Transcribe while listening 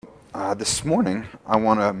This morning, I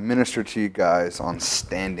want to minister to you guys on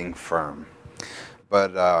standing firm.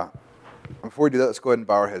 But before we do that, let's go ahead and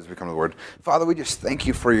bow our heads as we come to the Word. Father, we just thank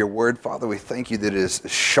you for your Word. Father, we thank you that it is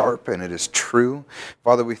sharp and it is true.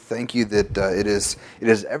 Father, we thank you that it is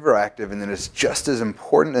ever active and that it's just as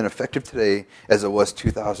important and effective today as it was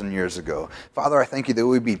 2,000 years ago. Father, I thank you that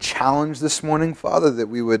we would be challenged this morning, Father, that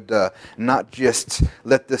we would not just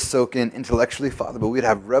let this soak in intellectually, Father, but we'd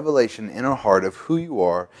have revelation in our heart of who you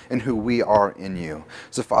are and who we are in you.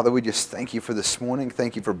 So, Father, we just thank you for this morning.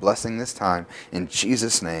 Thank you for blessing this time. In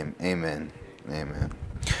Jesus' name, amen. Amen.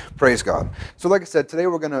 Praise God. So like I said, today I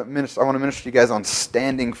want to minister to you guys on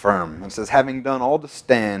standing firm. It says, having done all to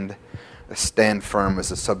stand firm is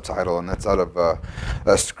the subtitle, and that's out of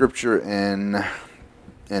a scripture in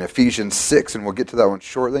Ephesians 6, and we'll get to that one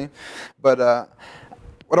shortly. But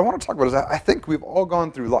what I want to talk about is I think we've all gone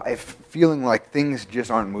through life feeling like things just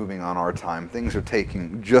aren't moving on our time. Things are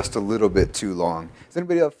taking just a little bit too long. Has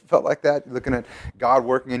anybody else felt like that? You're looking at God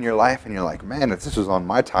working in your life and you're like, man, if this was on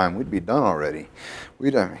my time, we'd be done already.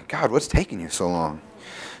 God, what's taking you so long?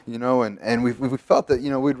 You know, and we've felt that,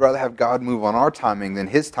 we'd rather have God move on our timing than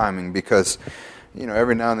His timing because,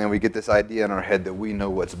 every now and then we get this idea in our head that we know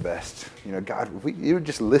what's best. God, if you would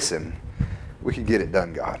just listen, we could get it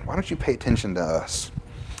done, God. Why don't you pay attention to us?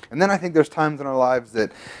 And then I think there's times in our lives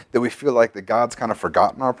that we feel like that God's kind of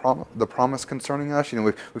forgotten the promise concerning us.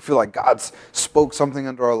 We feel like God's spoke something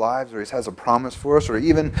into our lives, or He has a promise for us, or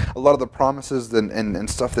even a lot of the promises and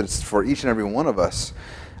stuff that's for each and every one of us.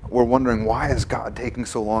 We're wondering, why is God taking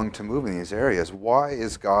so long to move in these areas? Why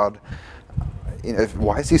is God,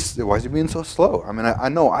 why is He being so slow? I mean, I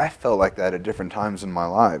know I felt like that at different times in my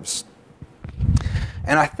lives.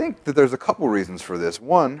 And I think that there's a couple reasons for this.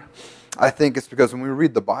 One, I think it's because when we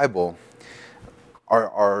read the Bible,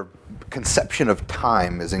 our conception of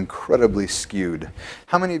time is incredibly skewed.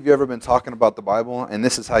 How many of you ever been talking about the Bible, and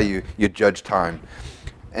this is how you judge time?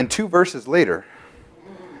 And 2 verses later,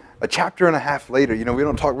 a chapter and a half later, we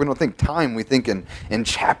don't think time, we think in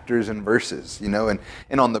chapters and verses,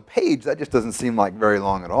 and on the page, that just doesn't seem like very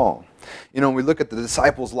long at all. When we look at the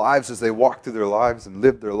disciples' lives as they walk through their lives and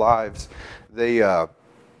live their lives,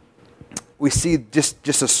 we see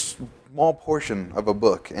just a small portion of a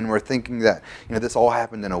book, and we're thinking that this all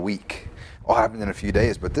happened in a week, all happened in a few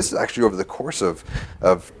days, but this is actually over the course of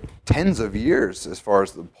tens of years as far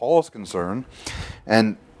as Paul's concerned,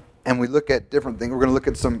 and we look at different things. We're going to look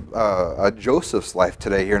at some Joseph's life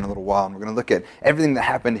today here in a little while, and we're going to look at everything that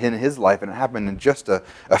happened in his life, and it happened in just a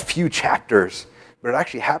few chapters, but it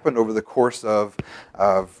actually happened over the course of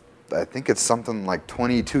I think it's something like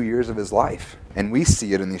 22 years of his life, and we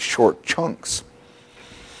see it in these short chunks.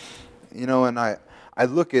 And I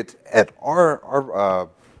look at our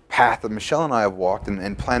path that Michelle and I have walked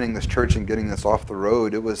in planning this church and getting this off the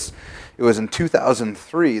road. It was in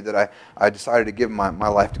 2003 that I decided to give my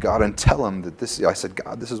life to God and tell Him that I said,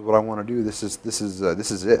 God, this is what I want to do. This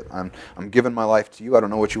is it. I'm giving my life to you. I don't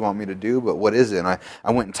know what you want me to do, but what is it? And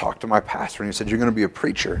I went and talked to my pastor, and he said, you're going to be a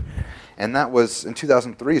preacher. And that was in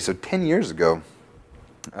 2003, so 10 years ago,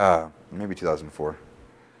 maybe 2004.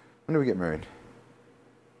 When did we get married?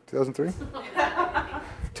 2003?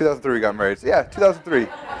 2003 we got married. So yeah, 2003.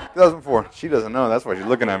 2004. She doesn't know. That's why she's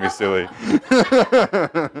looking at me silly.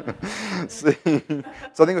 So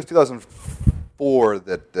I think it was 2004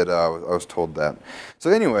 that I was told that. So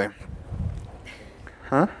anyway.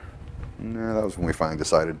 Huh? No, that was when we finally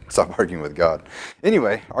decided to stop arguing with God.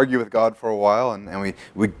 Anyway, argue with God for a while, and we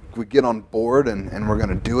get on board, and we're going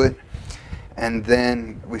to do it. And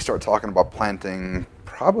then we start talking about planting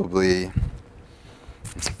probably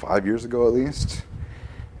 5 years ago at least,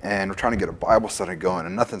 and we're trying to get a Bible study going,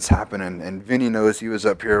 and nothing's happening, and Vinny knows he was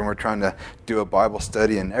up here, and we're trying to do a Bible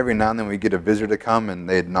study, and every now and then we get a visitor to come, and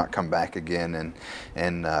they'd not come back again,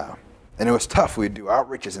 and it was tough. We'd do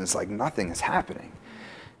outreaches, and it's like nothing is happening,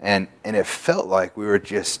 and it felt like we were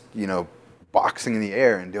just, boxing in the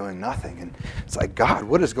air and doing nothing, and it's like, God,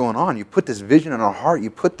 what is going on? You put this vision in our heart, you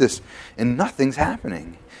put this, and nothing's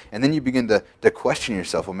happening. And then you begin to question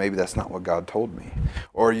yourself, well, maybe that's not what God told me.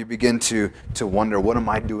 Or you begin to wonder, what am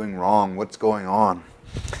I doing wrong? What's going on?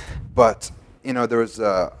 But, there was,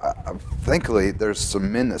 thankfully, there's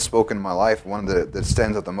some men that spoke into my life. One that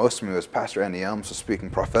stands out the most to me was Pastor Andy Elms was speaking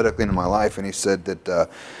prophetically into my life, and he said that,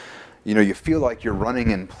 You feel like you're running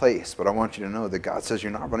in place, but I want you to know that God says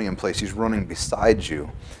you're not running in place. He's running beside you,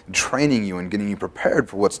 training you and getting you prepared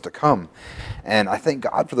for what's to come. And I thank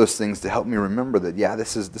God for those things to help me remember that,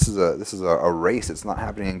 this is a race. It's not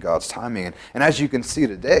happening in God's timing. And as you can see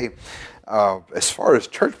today, as far as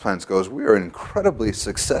church plants goes, we are incredibly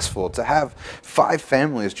successful. To have 5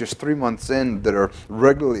 families just 3 months in that are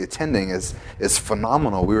regularly attending is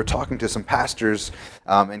phenomenal. We were talking to some pastors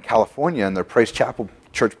in California and their Praise Chapel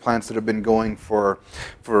church plants that have been going for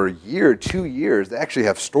a year, 2 years. They actually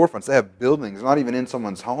have storefronts. They have buildings, not even in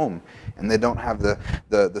someone's home, and they don't have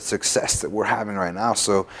the success that we're having right now.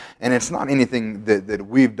 So, and it's not anything that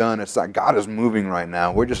we've done. It's not, God is moving right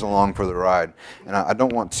now. We're just along for the ride. And I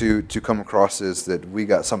don't want to come across as that we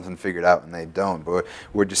got something figured out and they don't, but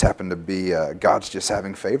we just happen to be, God's just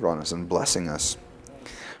having favor on us and blessing us.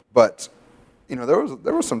 But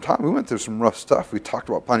there was some time we went through some rough stuff. We talked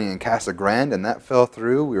about planting in Casa Grande, and that fell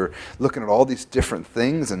through. We were looking at all these different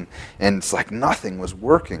things, and it's like nothing was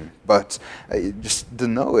working. But just to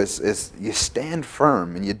know is you stand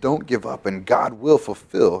firm and you don't give up, and God will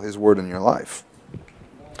fulfill His word in your life.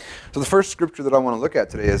 So the first scripture that I want to look at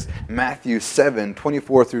today is Matthew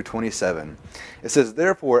 7:24 through 27. It says,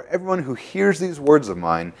 "Therefore, everyone who hears these words of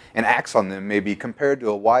mine and acts on them may be compared to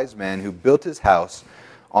a wise man who built his house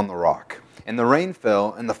on the rock. And the rain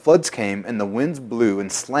fell, and the floods came, and the winds blew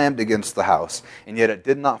and slammed against the house, and yet it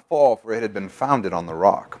did not fall, for it had been founded on the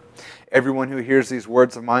rock. Everyone who hears these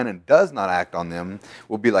words of mine and does not act on them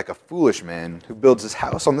will be like a foolish man who builds his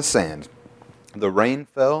house on the sand. The rain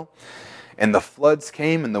fell, and the floods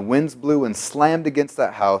came, and the winds blew and slammed against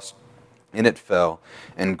that house, and it fell,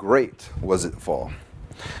 and great was its fall."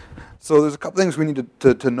 So there's a couple things we need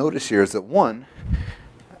to notice here is that, one,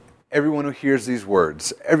 everyone who hears these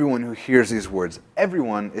words, everyone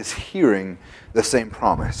is hearing the same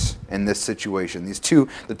promise in this situation.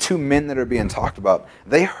 The two men that are being talked about,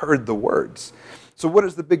 they heard the words. So what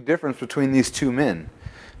is the big difference between these two men?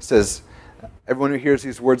 It says, everyone who hears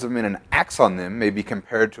these words of men and acts on them may be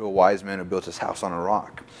compared to a wise man who built his house on a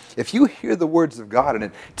rock. If you hear the words of God and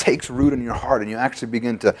it takes root in your heart and you actually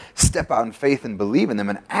begin to step out in faith and believe in them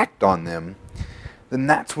and act on them, then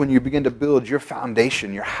that's when you begin to build your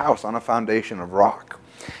foundation, your house, on a foundation of rock.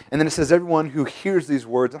 And then it says everyone who hears these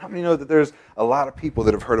words, and how many know that there's a lot of people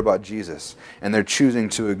that have heard about Jesus, and they're choosing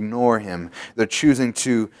to ignore him. They're choosing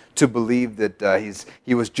to believe that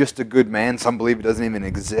he was just a good man. Some believe he doesn't even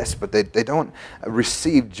exist, but they don't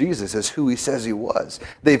receive Jesus as who he says he was.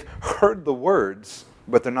 They've heard the words,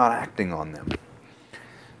 but they're not acting on them.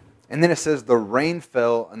 And then it says the rain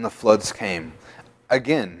fell and the floods came.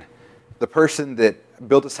 Again, the person that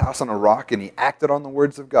built his house on a rock and he acted on the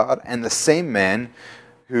words of God, and the same man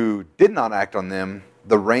who did not act on them,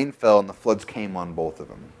 the rain fell and the floods came on both of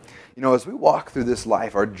them. As we walk through this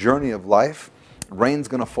life, our journey of life, rain's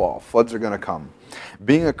going to fall, floods are going to come.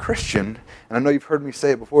 Being a Christian, and I know you've heard me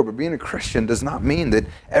say it before, but being a Christian does not mean that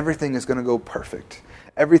everything is going to go perfect.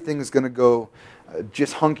 Everything is going to go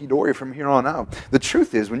just hunky-dory from here on out. The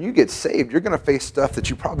truth is, when you get saved, you're going to face stuff that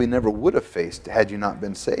you probably never would have faced had you not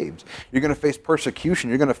been saved. You're going to face persecution.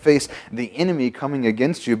 You're going to face the enemy coming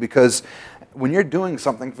against you, because when you're doing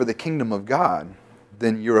something for the kingdom of God,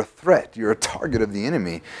 then you're a threat. You're a target of the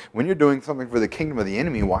enemy. When you're doing something for the kingdom of the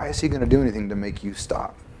enemy, why is he going to do anything to make you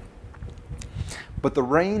stop? But the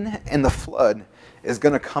rain and the flood is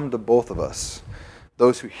going to come to both of us.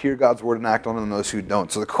 Those who hear God's word and act on it, and those who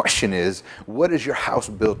don't. So the question is, what is your house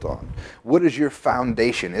built on? What is your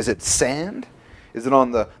foundation? Is it sand? Is it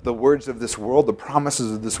on the words of this world, the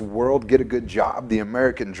promises of this world, get a good job, the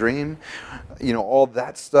American dream, all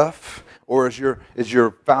that stuff? Or is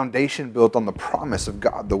your foundation built on the promise of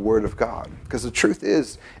God, the word of God? Because the truth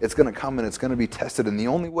is, it's going to come and it's going to be tested. And the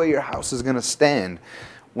only way your house is going to stand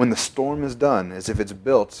when the storm is done is if it's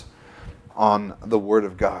built on the word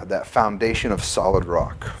of God, that foundation of solid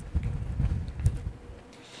rock.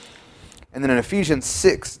 And then in Ephesians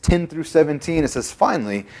 6:10 through 17, it says,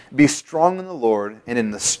 "Finally, be strong in the Lord and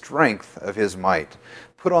in the strength of his might.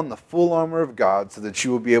 Put on the full armor of God so that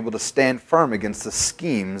you will be able to stand firm against the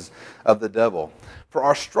schemes of the devil. For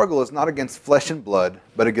our struggle is not against flesh and blood,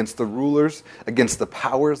 but against the rulers, against the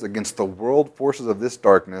powers, against the world forces of this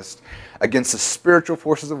darkness, against the spiritual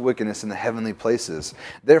forces of wickedness in the heavenly places.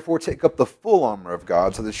 Therefore take up the full armor of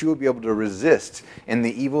God so that you will be able to resist in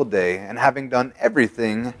the evil day, and having done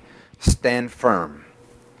everything, stand firm."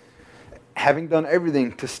 Having done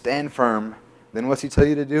everything to stand firm, then what's he tell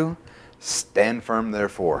you to do? Stand firm,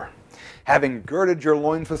 therefore. Having girded your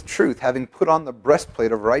loins with truth, having put on the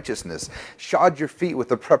breastplate of righteousness, shod your feet with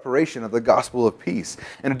the preparation of the gospel of peace.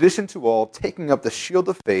 In addition to all, taking up the shield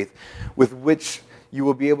of faith, with which you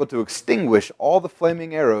will be able to extinguish all the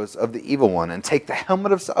flaming arrows of the evil one and take the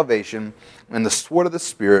helmet of salvation and the sword of the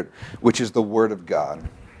Spirit, which is the Word of God.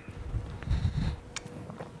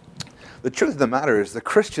 The truth of the matter is the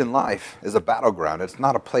Christian life is a battleground. It's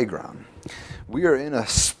not a playground. We are in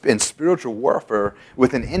spiritual warfare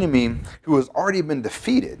with an enemy who has already been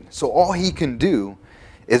defeated. So all he can do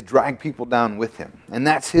is drag people down with him. And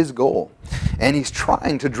that's his goal. And he's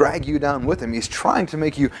trying to drag you down with him. He's trying to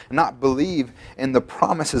make you not believe in the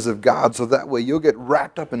promises of God, so that way you'll get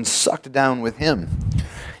wrapped up and sucked down with him.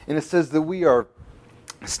 And it says that we are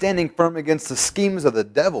standing firm against the schemes of the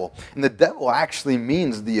devil. And the devil actually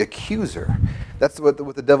means the accuser. That's what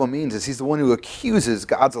the devil means, is he's the one who accuses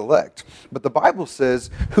God's elect. But the Bible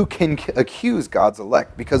says, who can accuse God's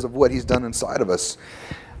elect because of what he's done inside of us?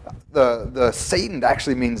 The Satan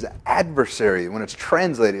actually means adversary when it's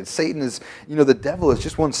translated. Satan is, the devil is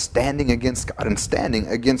just one standing against God and standing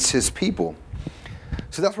against his people.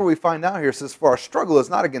 So that's where we find out here. It says, for our struggle is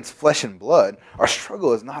not against flesh and blood. Our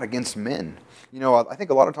struggle is not against men. I think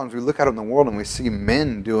a lot of times we look out in the world and we see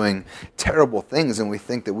men doing terrible things and we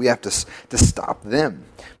think that we have to stop them.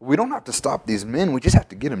 But we don't have to stop these men. We just have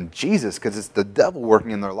to get them Jesus, because it's the devil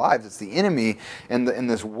working in their lives. It's the enemy in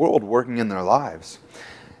this world working in their lives.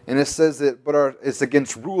 And it says that, it's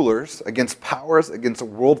against rulers, against powers, against the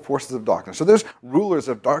world forces of darkness. So there's rulers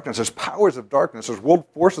of darkness, there's powers of darkness, there's world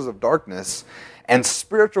forces of darkness, and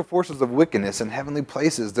spiritual forces of wickedness in heavenly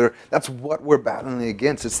places. That's what we're battling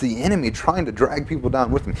against. It's the enemy trying to drag people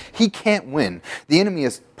down with him. He can't win. The enemy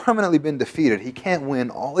has permanently been defeated. He can't win.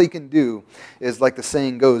 All he can do is, like the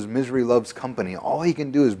saying goes, misery loves company. All he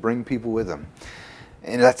can do is bring people with him.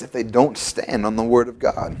 And that's if they don't stand on the Word of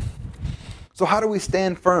God. So how do we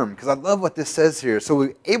stand firm? Because I love what this says here. So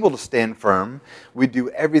we're able to stand firm. We do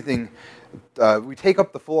everything. We take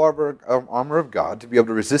up the full armor of God to be able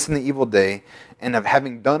to resist in the evil day, and of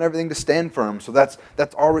having done everything to stand firm. So that's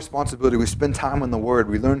our responsibility. We spend time in the Word.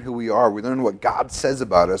 We learn who we are. We learn what God says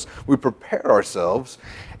about us. We prepare ourselves,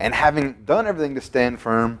 and having done everything to stand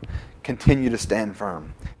firm, continue to stand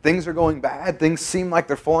firm. Things are going bad. Things seem like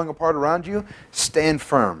they're falling apart around you. Stand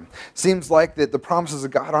firm. Seems like that the promises of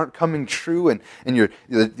God aren't coming true, and you're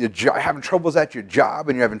having troubles at your job,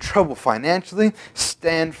 and you're having trouble financially.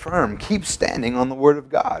 Stand firm. Keep standing on the Word of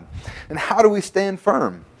God. And how do we stand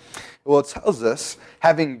firm? Well, it tells us,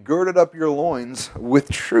 having girded up your loins with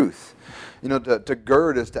truth. To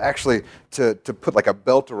gird is to actually to put like a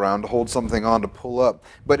belt around, to hold something on, to pull up.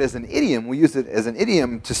 But as an idiom, we use it as an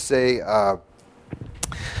idiom to say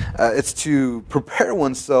it's to prepare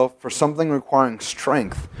oneself for something requiring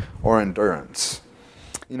strength or endurance.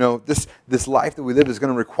 This life that we live is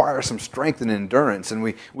going to require some strength and endurance, and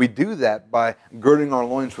we do that by girding our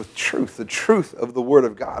loins with truth. The truth of the Word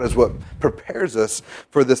of God is what prepares us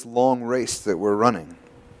for this long race that we're running.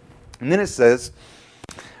 And then it says,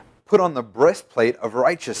 put on the breastplate of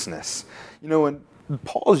righteousness. When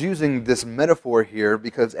Paul's using this metaphor here,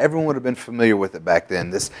 because everyone would have been familiar with it back then,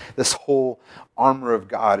 this whole armor of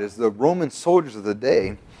God, is the Roman soldiers of the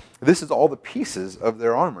day. This is all the pieces of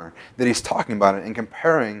their armor that he's talking about and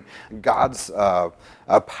comparing God's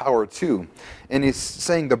power to. And he's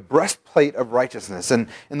saying the breastplate of righteousness. And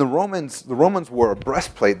the Romans wore a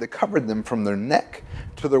breastplate that covered them from their neck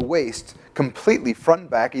to their waist, completely front and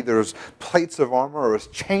back, either as plates of armor or as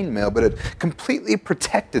chainmail, but it completely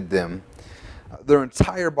protected them, their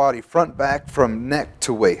entire body, front, back, from neck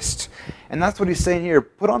to waist. And that's what he's saying here.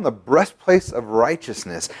 Put on the breastplate of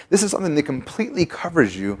righteousness. This is something that completely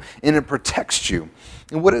covers you and it protects you.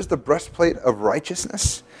 And what is the breastplate of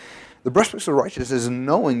righteousness? The breastplate of righteousness is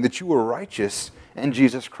knowing that you are righteous in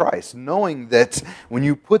Jesus Christ. Knowing that when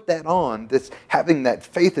you put that on, that's having that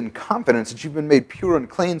faith and confidence that you've been made pure and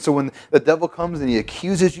clean. So when the devil comes and he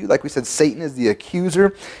accuses you, like we said, Satan is the accuser,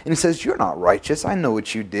 and he says, you're not righteous. I know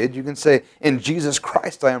what you did. You can say, in Jesus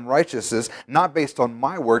Christ I am righteous, not based on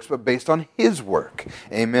my works, but based on his work.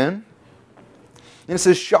 Amen? And it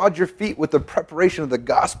says, shod your feet with the preparation of the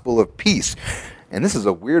gospel of peace. And this is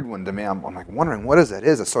a weird one to me. I'm like wondering what that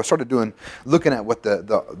is. So I started looking at what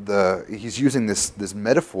he's using this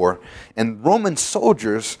metaphor. And Roman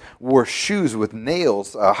soldiers wore shoes with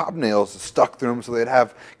nails, hobnails stuck through them, so they'd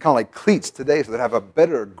have kind of like cleats today, so they'd have a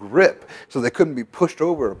better grip, so they couldn't be pushed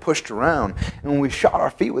over or pushed around. And when we shod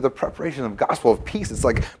our feet with the preparation of gospel of peace, it's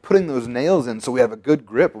like putting those nails in so we have a good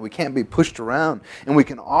grip, but we can't be pushed around, and we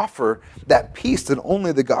can offer that peace that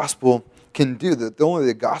only the gospel can do, that only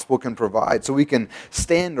the gospel can provide, so we can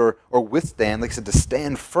stand or withstand, like I said, to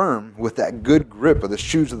stand firm with that good grip of the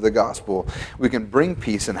shoes of the gospel. We can bring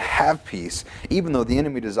peace and have peace, even though the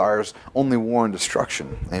enemy desires only war and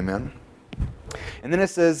destruction. Amen? And then it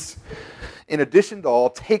says, in addition to all,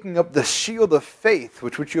 taking up the shield of faith,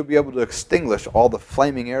 which you'll be able to extinguish all the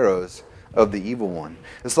flaming arrows of the evil one.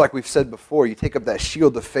 It's like we've said before, you take up that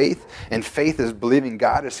shield of faith, and faith is believing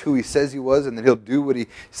God is who he says he was, and that he'll do what he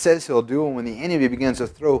says he'll do. And when the enemy begins to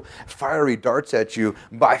throw fiery darts at you,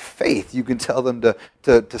 by faith you can tell them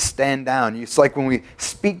to stand down. It's like when we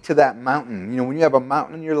speak to that mountain. When you have a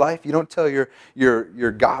mountain in your life, you don't tell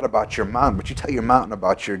your God about your mountain, but you tell your mountain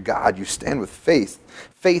about your God. You stand with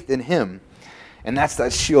faith in him, and that's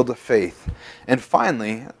that shield of faith. And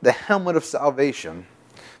finally, the helmet of salvation.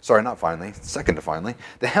 Sorry, not finally, second to finally.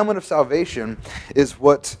 The helmet of salvation is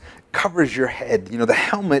what covers your head. The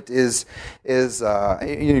helmet is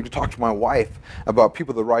you talk to my wife about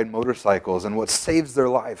people that ride motorcycles, and what saves their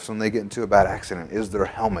lives when they get into a bad accident is their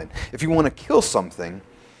helmet. If you want to kill something,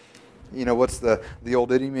 what's the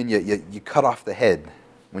old idiom? You cut off the head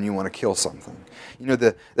when you want to kill something.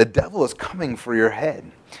 The devil is coming for your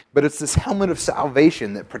head. But it's this helmet of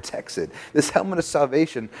salvation that protects it. This helmet of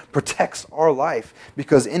salvation protects our life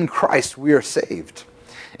because in Christ we are saved.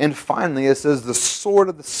 And finally, it says the sword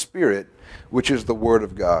of the Spirit, which is the Word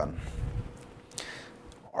of God.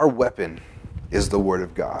 Our weapon is the Word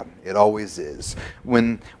of God. It always is.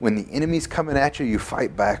 When the enemy's coming at you, you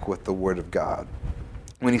fight back with the Word of God.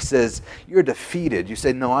 When he says, you're defeated, you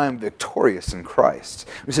say, no, I am victorious in Christ.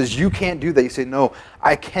 When he says, you can't do that, you say, no,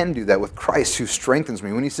 I can do that with Christ who strengthens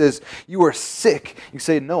me. When he says, you are sick, you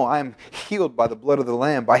say, no, I am healed by the blood of the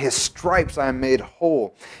Lamb. By his stripes I am made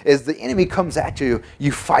whole. As the enemy comes at you,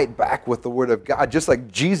 you fight back with the Word of God. Just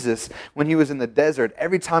like Jesus, when he was in the desert,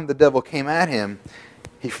 every time the devil came at him,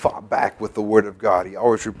 he fought back with the Word of God. He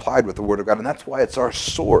always replied with the Word of God. And that's why it's our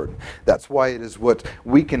sword. That's why it is what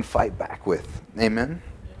we can fight back with. Amen?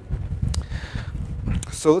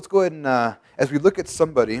 So let's go ahead and, as we look at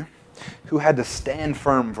somebody who had to stand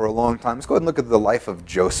firm for a long time, let's go ahead and look at the life of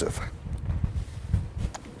Joseph.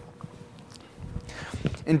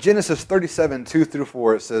 In Genesis 37,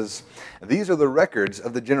 2-4, it says, these are the records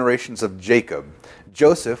of the generations of Jacob.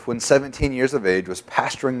 Joseph, when 17 years of age, was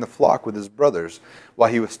pasturing the flock with his brothers while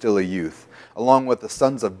he was still a youth, along with the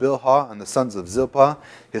sons of Bilhah and the sons of Zilpah,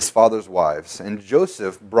 his father's wives. And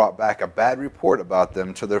Joseph brought back a bad report about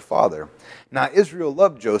them to their father. Now Israel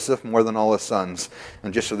loved Joseph more than all his sons.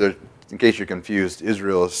 And just so in case you're confused,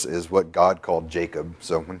 Israel is what God called Jacob.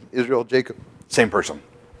 So when Israel, Jacob, same person.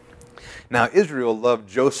 Now Israel loved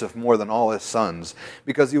Joseph more than all his sons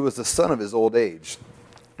because he was the son of his old age.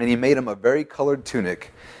 And he made him a vari-colored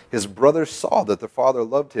tunic. His brothers saw that the father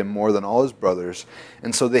loved him more than all his brothers,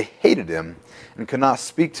 and so they hated him and could not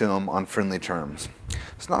speak to him on friendly terms.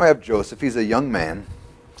 So now we have Joseph. He's a young man,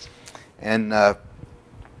 and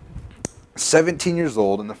 17 years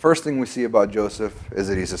old, and the first thing we see about Joseph is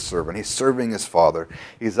that he's a servant. He's serving his father.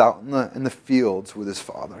 He's out in the fields with his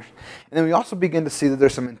father. And then we also begin to see that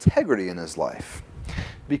there's some integrity in his life,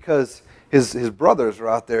 because his brothers are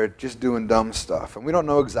out there just doing dumb stuff, and we don't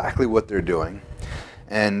know exactly what they're doing.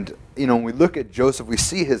 And when we look at Joseph, we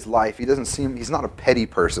see his life. He's not a petty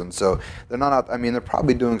person, so they're not out, they're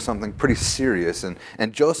probably doing something pretty serious.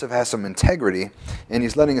 And Joseph has some integrity, and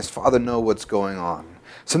he's letting his father know what's going on.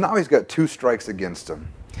 So now he's got 2 strikes against him.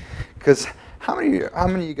 Because how many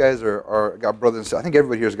of you guys are got brothers and sisters? I think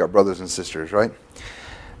everybody here's got brothers and sisters, right?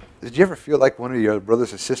 Did you ever feel like one of your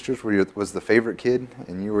brothers or sisters was the favorite kid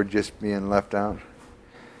and you were just being left out?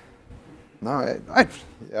 No,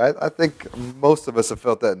 I think most of us have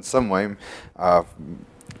felt that in some way.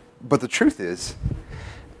 But the truth is,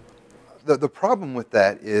 the problem with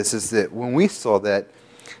that is that when we saw that,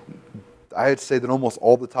 I'd say that almost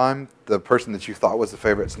all the time, the person that you thought was the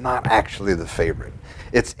favorite is not actually the favorite.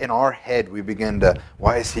 It's in our head we begin to,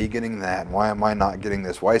 why is he getting that? Why am I not getting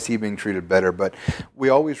this? Why is he being treated better? But we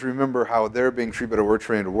always remember how they're being treated better, we're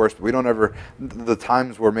treated worse. But we don't ever, the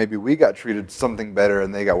times where maybe we got treated something better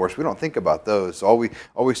and they got worse, we don't think about those. So all we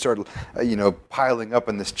always start, piling up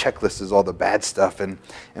in this checklist is all the bad stuff. And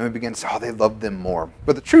we begin to say, they loved them more.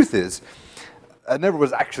 But the truth is, it never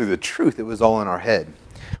was actually the truth. It was all in our head.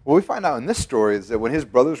 What we find out in this story is that when his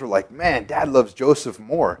brothers were like, man, Dad loves Joseph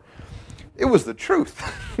more, it was the truth.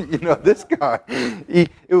 This guy,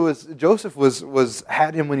 Joseph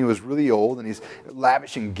had him when he was really old, and he's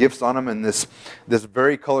lavishing gifts on him in this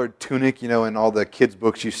vari-colored tunic. In all the kids'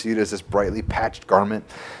 books you see it as this brightly patched garment.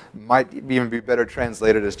 Might even be better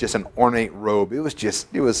translated as just an ornate robe.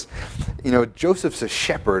 Joseph's a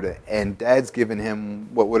shepherd, and Dad's given him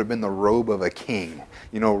what would have been the robe of a king,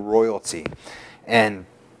 royalty. And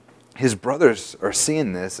his brothers are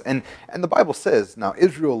seeing this, and the Bible says, now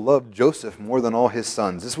Israel loved Joseph more than all his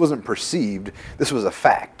sons. This wasn't perceived, this was a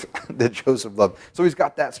fact that Joseph loved. So he's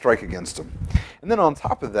got that strike against him. And then on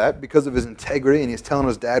top of that, because of his integrity, and he's telling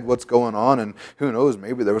his dad what's going on, and who knows,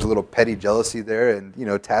 maybe there was a little petty jealousy there, and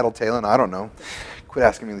tattletaling, I don't know. Quit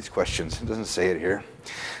asking me these questions. It doesn't say it here.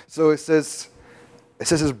 So it says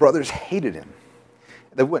his brothers hated him.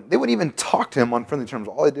 They wouldn't even talk to him on friendly terms.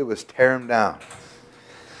 All they did was tear him down.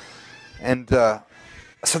 And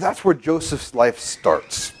so that's where Joseph's life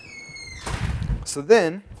starts. So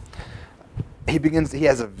then he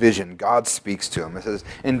has a vision. God speaks to him. It says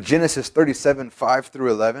in Genesis 37, 5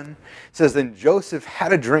 through 11, it says, then Joseph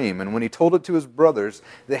had a dream, and when he told it to his brothers,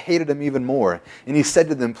 they hated him even more. And he said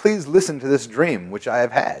to them, please listen to this dream which I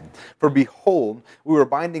have had. For behold, we were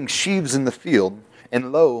binding sheaves in the field,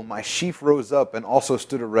 and lo, my sheaf rose up and also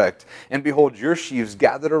stood erect. And behold, your sheaves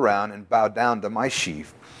gathered around and bowed down to my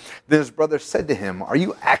sheaf. Then his brothers said to him, are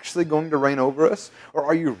you actually going to reign over us? Or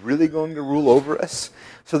are you really going to rule over us?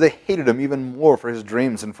 So they hated him even more for his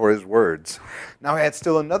dreams and for his words. Now he had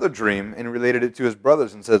still another dream, and related it to his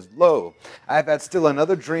brothers, and says, lo, I have had still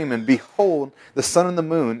another dream, and behold, the sun and the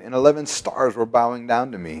moon and 11 stars were bowing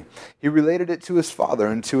down to me. He related it to his father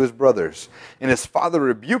and to his brothers. And his father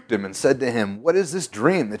rebuked him and said to him, what is this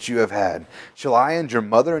dream that you have had? Shall I and your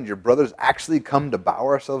mother and your brothers actually come to bow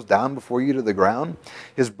ourselves down before you to the ground?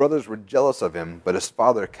 His brothers were jealous of him, but his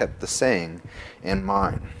father kept the saying in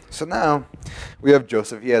mind. So now we have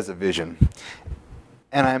Joseph. He has a vision.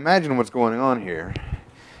 And I imagine what's going on here.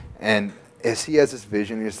 And as he has this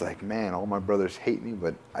vision, he's like, man, all my brothers hate me,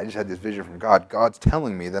 but I just had this vision from God. God's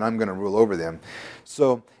telling me that I'm going to rule over them.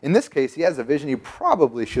 So in this case, he has a vision. He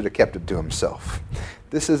probably should have kept it to himself.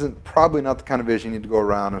 This isn't probably not the kind of vision you need to go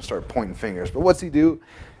around and start pointing fingers. But what's he do?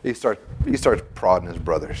 He starts prodding his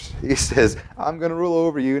brothers. He says, I'm going to rule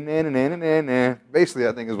over you. Nah, nah, nah, nah, nah. Basically,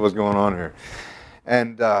 I think is what's going on here.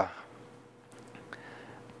 And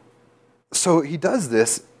so he does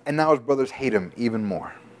this, and now his brothers hate him even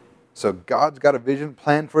more. So God's got a vision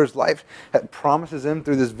planned for his life that promises him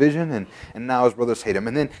through this vision, and now his brothers hate him.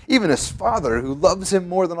 And then even his father, who loves him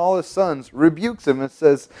more than all his sons, rebukes him and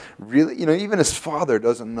says, really? Even his father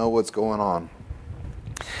doesn't know what's going on.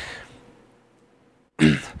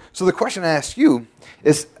 So the question I ask you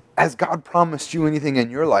is, has God promised you anything in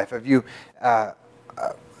your life? Have you had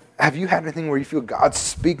anything where you feel God's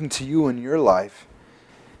speaking to you in your life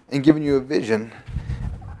and giving you a vision?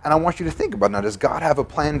 And I want you to think about now, does God have a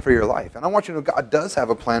plan for your life? And I want you to know God does have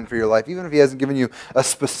a plan for your life. Even if he hasn't given you a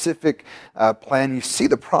specific plan, you see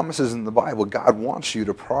the promises in the Bible. God wants you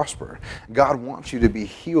to prosper. God wants you to be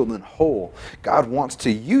healed and whole. God wants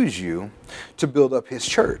to use you to build up his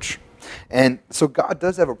church. And so God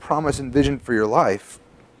does have a promise and vision for your life.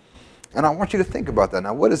 And I want you to think about that.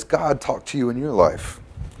 Now, what does God talk to you in your life?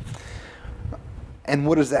 And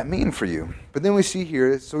what does that mean for you? But then we see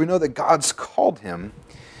here, so we know that God's called him.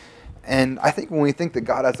 And I think when we think that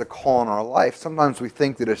God has a call in our life, sometimes we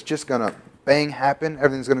think that it's just going to bang happen.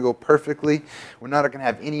 Everything's going to go perfectly. We're not going to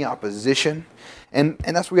have any opposition. And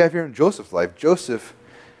that's what we have here in Joseph's life. Joseph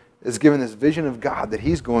is given this vision of God that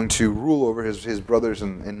he's going to rule over his brothers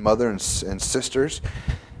and mother and sisters.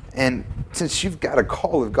 And since you've got a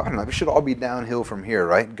call of God in life, it should all be downhill from here,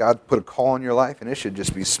 right? God put a call in your life, and it should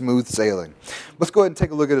just be smooth sailing. Let's go ahead and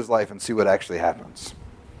take a look at his life and see what actually happens.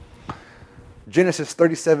 Genesis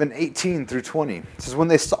 37, 18 through 20. It says, when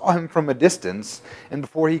they saw him from a distance, and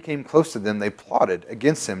before he came close to them, they plotted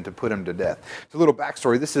against him to put him to death. So a little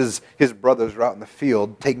backstory. This is his brothers are out in the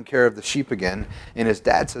field taking care of the sheep again, and his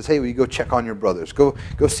dad says, hey, will you go check on your brothers? Go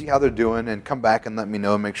see how they're doing, and come back and let me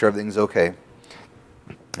know and make sure everything's okay.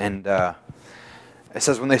 And it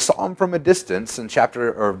says, when they saw him from a distance, in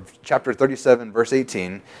chapter 37, verse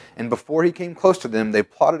 18, and before he came close to them, they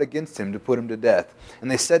plotted against him to put him to death. And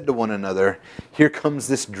they said to one another, here comes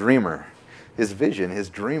this dreamer. His vision, his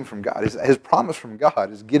dream from God, his promise from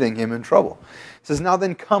God is getting him in trouble. It says, now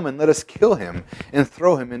then come and let us kill him and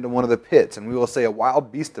throw him into one of the pits, and we will say a wild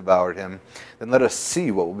beast devoured him. Then let us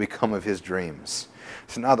see what will become of his dreams.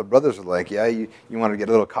 So now the brothers are like, yeah, you want to get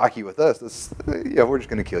a little cocky with us? We're just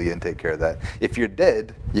going to kill you and take care of that. If you're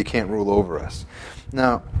dead, you can't rule over us.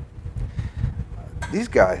 Now, these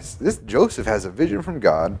guys, this Joseph has a vision from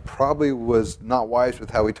God, probably was not wise with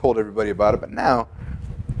how he told everybody about it, but now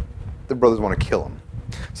the brothers want to kill him.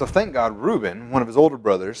 So thank God Reuben, one of his older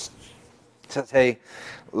brothers, says, hey,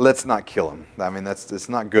 let's not kill him. I mean, it's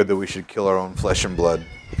not good that we should kill our own flesh and blood.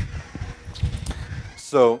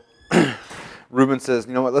 So Reuben says,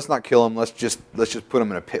 you know what, let's not kill him. Let's just put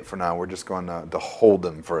him in a pit for now. We're just going to hold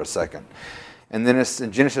him for a second. And then it's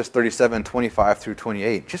in Genesis 37, 25 through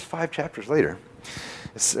 28, just 5 chapters later,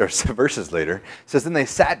 or verses later, it says, "Then they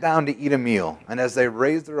sat down to eat a meal, and as they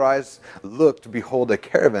raised their eyes, looked, behold, a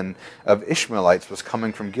caravan of Ishmaelites was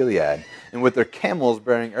coming from Gilead, and with their camels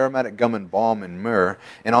bearing aromatic gum and balm and myrrh,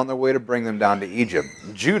 and on their way to bring them down to Egypt.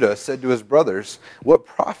 Judah said to his brothers, 'What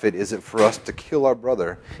profit is it for us to kill our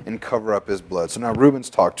brother and cover up his blood?'" So now Reuben's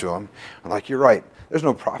talked to him, and like, "You're right. There's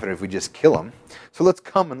no profit if we just kill him. So let's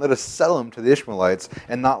come and let us sell him to the Ishmaelites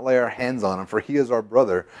and not lay our hands on him, for he is our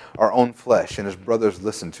brother, our own flesh." And his brothers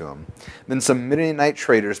listened to him. Then some Midianite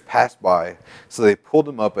traders passed by, so they pulled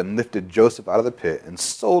him up and lifted Joseph out of the pit and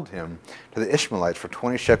sold him to the Ishmaelites for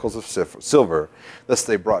 20 shekels of silver. Thus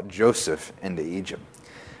they brought Joseph into Egypt.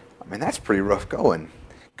 I mean, that's pretty rough going.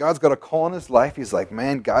 God's got a call in his life. He's like,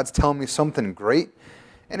 man, God's telling me something great.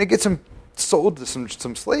 And it gets him sold to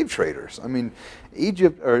some slave traders. I mean, he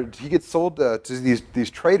gets sold to these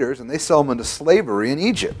traders, and they sell him into slavery in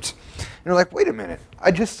Egypt. And you're like, wait a minute,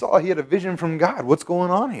 I just saw he had a vision from God. What's going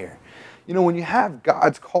on here? You know, when you have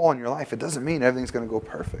God's call in your life, it doesn't mean everything's going to go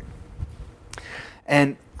perfect.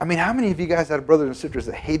 And I mean, how many of you guys had brothers and sisters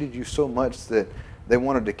that hated you so much that they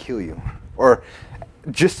wanted to kill you? Or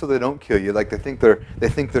just so they don't kill you, like they think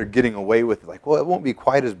they're getting away with it. Like, well, it won't be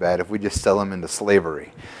quite as bad if we just sell him into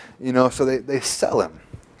slavery. You know, so they sell him.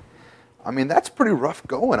 I mean, that's pretty rough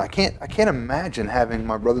going. I can't imagine having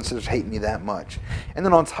my brothers and sisters hate me that much. And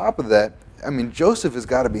then on top of that, I mean, Joseph has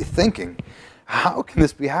got to be thinking, how can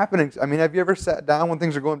this be happening? I mean, have you ever sat down when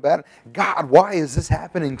things are going bad? God, why is this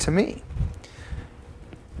happening to me?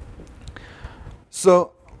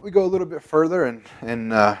 So we go a little bit further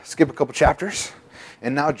and skip a couple chapters.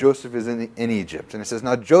 And now Joseph is in Egypt. And it says,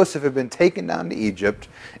 "Now Joseph had been taken down to Egypt,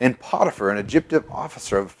 and Potiphar, an Egyptian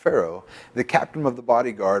officer of Pharaoh, the captain of the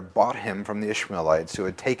bodyguard, bought him from the Ishmaelites who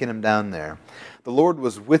had taken him down there. The Lord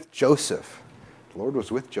was with Joseph." The Lord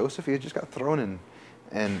was with Joseph? He had just got thrown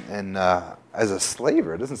in as a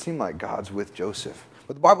slaver. It doesn't seem like God's with Joseph.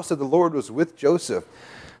 But the Bible said the Lord was with Joseph.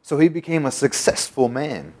 So he became a successful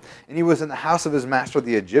man, and he was in the house of his master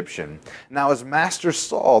the Egyptian. Now his master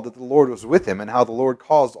saw that the Lord was with him, and how the Lord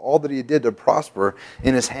caused all that he did to prosper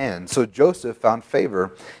in his hand. So Joseph found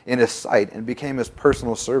favor in his sight and became his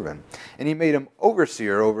personal servant. And he made him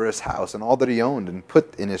overseer over his house and all that he owned, and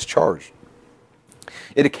put in his charge.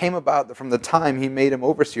 It came about that from the time he made him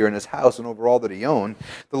overseer in his house and over all that he owned,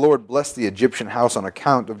 the Lord blessed the Egyptian house on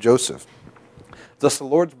account of Joseph. Thus the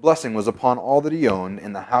Lord's blessing was upon all that he owned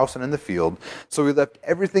in the house and in the field. So he left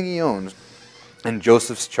everything he owned in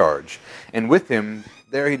Joseph's charge. And with him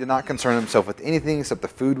there he did not concern himself with anything except the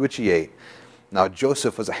food which he ate. Now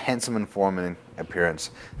Joseph was a handsome and form in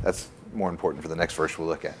appearance. That's more important for the next verse we'll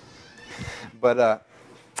look at. But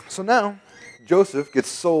so now Joseph gets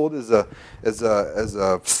sold as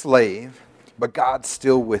a slave, but God's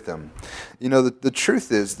still with him. You know, the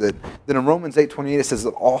truth is that in Romans 8:28 it says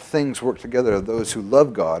that all things work together of those who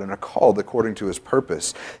love God and are called according to his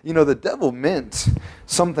purpose. You know, the devil meant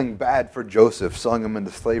something bad for Joseph, selling him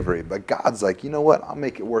into slavery, but God's like, you know what, I'll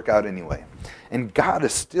make it work out anyway. And God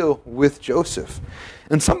is still with Joseph.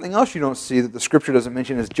 And something else you don't see that the scripture doesn't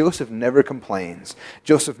mention is Joseph never complains.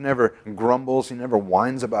 Joseph never grumbles. He never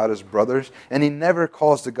whines about his brothers. And he never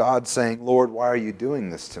calls to God saying, Lord, why are you doing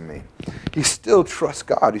this to me? He still trusts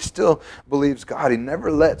God. He still believes God. He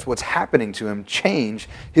never lets what's happening to him change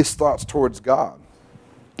his thoughts towards God.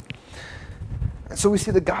 And so we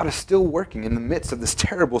see that God is still working in the midst of this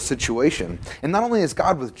terrible situation. And not only is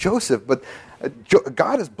God with Joseph, but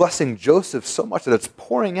God is blessing Joseph so much that it's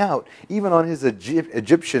pouring out even on his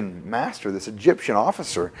Egyptian master, this Egyptian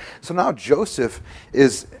officer. So now Joseph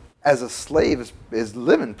is, as a slave, is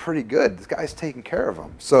living pretty good. This guy's taking care of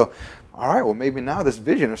him. So, all right, well, maybe now this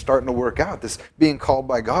vision is starting to work out. This being called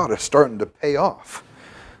by God is starting to pay off.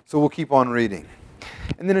 So we'll keep on reading.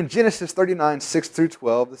 And then in Genesis 39, 6 through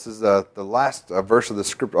 12, this is the last verse of the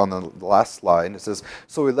script on the last slide. And it says,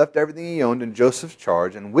 So he left everything he owned in Joseph's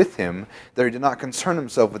charge, and with him there he did not concern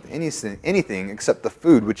himself with anything except the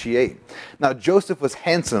food which he ate. Now Joseph was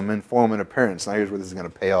handsome in form and appearance. Now here's where this is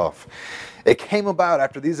going to pay off. It came about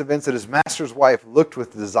after these events that his master's wife looked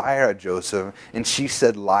with desire at Joseph, and she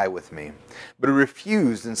said, Lie with me. But he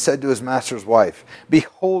refused and said to his master's wife,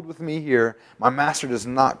 Behold with me here, my master does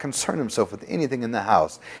not concern himself with anything in the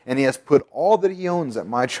house, and he has put all that he owns at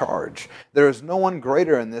my charge. There is no one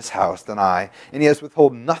greater in this house than I, and he has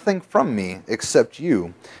withheld nothing from me except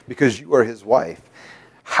you, because you are his wife.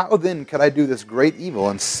 How then could I do this great evil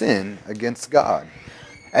and sin against God?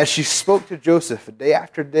 As she spoke to Joseph day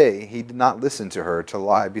after day, he did not listen to her to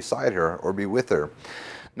lie beside her or be with her.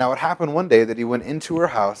 Now it happened one day that he went into her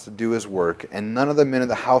house to do his work, and none of the men of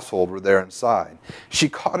the household were there inside. She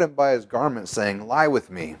caught him by his garment, saying, "Lie with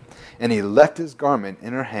me." And he left his garment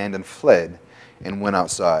in her hand and fled and went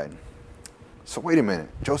outside. So wait a minute.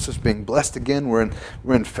 Joseph's being blessed again. We're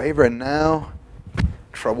in favor, and now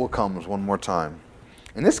trouble comes one more time.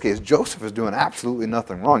 In this case, Joseph is doing absolutely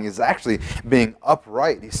nothing wrong. He's actually being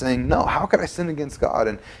upright. He's saying, no, how could I sin against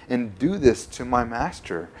God and do this to my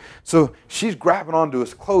master? So she's grabbing onto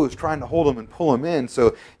his clothes, trying to hold him and pull him in.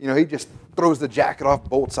 So, he just throws the jacket off,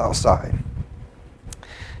 bolts outside.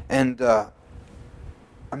 And,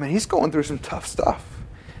 he's going through some tough stuff.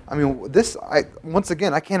 Once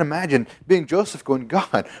again, I can't imagine being Joseph going,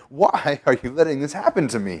 God, why are you letting this happen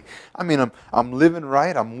to me? I'm living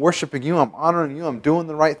right. I'm worshiping you. I'm honoring you. I'm doing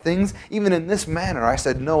the right things. Even in this manner, I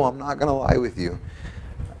said, no, I'm not going to lie with you.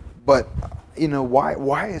 But,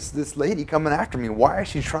 why is this lady coming after me? Why is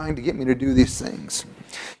she trying to get me to do these things?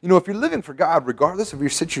 If you're living for God, regardless of your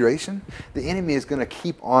situation, the enemy is going to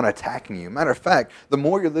keep on attacking you. Matter of fact, the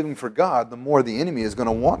more you're living for God, the more the enemy is going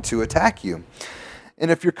to want to attack you. And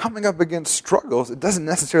if you're coming up against struggles, it doesn't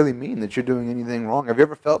necessarily mean that you're doing anything wrong. Have you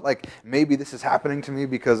ever felt like maybe this is happening to me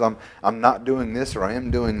because I'm not doing this or I am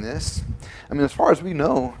doing this? As far as we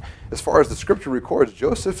know, as far as the scripture records,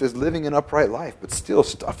 Joseph is living an upright life, but still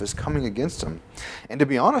stuff is coming against him. And to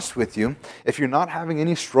be honest with you, if you're not having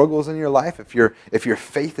any struggles in your life, if your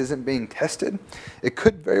faith isn't being tested, it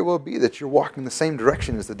could very well be that you're walking the same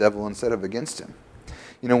direction as the devil instead of against him.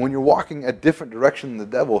 When you're walking a different direction than the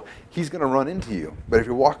devil, he's going to run into you. But if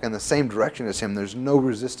you're walking the same direction as him, there's no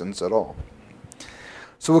resistance at all.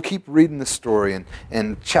 So we'll keep reading this story.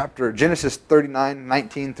 In chapter Genesis 39,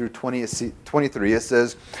 19 through 23, it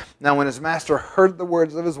says, "Now when his master heard the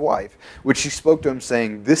words of his wife, which she spoke to him,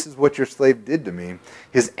 saying, 'This is what your slave did to me,'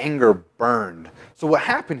 his anger burned." So what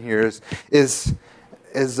happened here is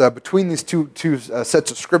between these two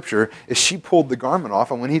sets of scripture, is she pulled the garment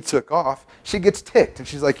off, and when he took off, she gets ticked, and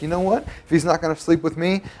she's like, you know what? If he's not going to sleep with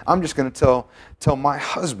me, I'm just going to tell my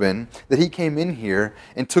husband that he came in here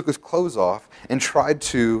and took his clothes off and tried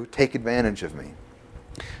to take advantage of me.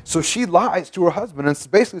 So she lies to her husband and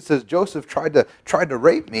basically says, Joseph tried to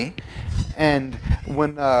rape me, and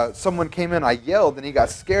when someone came in, I yelled, and he got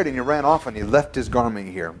scared, and he ran off, and he left his garment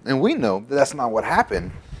here. And we know that that's not what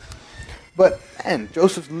happened. But, man,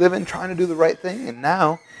 Joseph's living, trying to do the right thing, and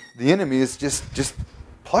now the enemy is just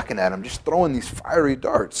plucking at him, just throwing these fiery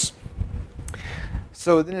darts.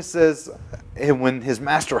 So then it says, when his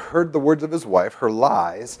master heard the words of his wife, her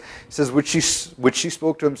lies, it says, which she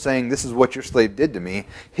spoke to him, saying, "This is what your slave did to me,"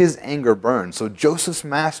 his anger burned. So Joseph's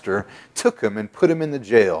master took him and put him in the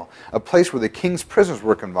jail, a place where the king's prisoners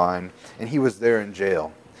were confined, and he was there in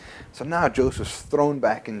jail. So now Joseph's thrown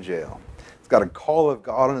back in jail. Got a call of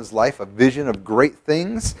God on his life, a vision of great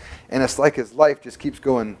things, and it's like his life just keeps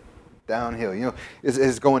going downhill.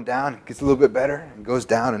 It's going down, gets a little bit better, and goes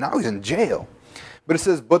down, and now he's in jail. But it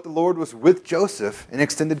says, but the Lord was with Joseph and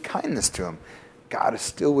extended kindness to him. God is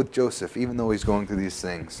still with Joseph, even though he's going through these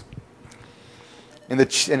things. And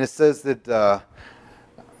it says that,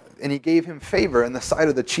 and he gave him favor in the sight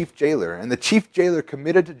of the chief jailer. And the chief jailer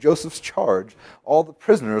committed to Joseph's charge all the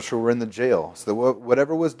prisoners who were in the jail. So that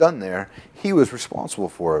whatever was done there, he was responsible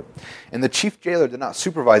for it. And the chief jailer did not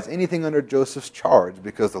supervise anything under Joseph's charge,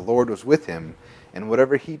 because the Lord was with him. And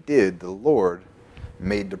whatever he did, the Lord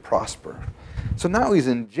made to prosper. So now he's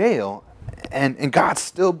in jail, and God's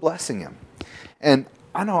still blessing him. And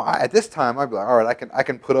I know at this time I'd be like, all right, I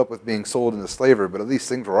can put up with being sold into slavery, but at least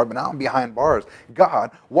things were right. But now I'm behind bars.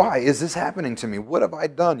 God, why is this happening to me? What have I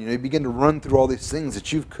done? You begin to run through all these things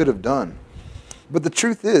that you could have done. But the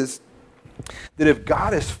truth is that if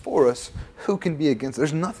God is for us, who can be against us?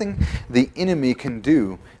 There's nothing the enemy can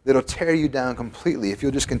do that'll tear you down completely if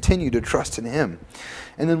you'll just continue to trust in him.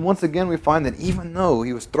 And then once again, we find that even though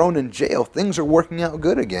he was thrown in jail, things are working out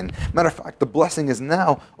good again. Matter of fact, the blessing is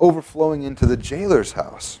now overflowing into the jailer's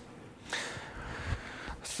house.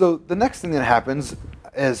 So the next thing that happens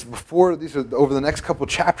is over the next couple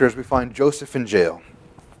chapters, we find Joseph in jail.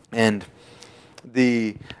 And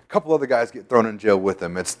a couple other guys get thrown in jail with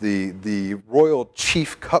him. It's the royal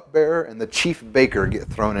chief cupbearer and the chief baker get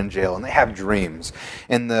thrown in jail, and they have dreams.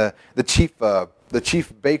 And the chief baker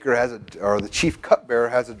the chief cupbearer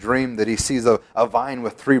has a dream that he sees a vine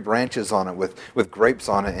with 3 branches on it with grapes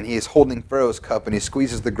on it, and he is holding Pharaoh's cup, and he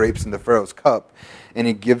squeezes the grapes into Pharaoh's cup, and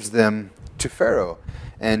he gives them to Pharaoh.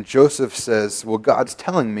 And Joseph says, well, God's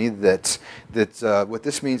telling me that what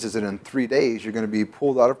this means is that in 3 days you're going to be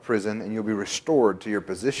pulled out of prison and you'll be restored to your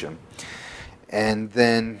position. And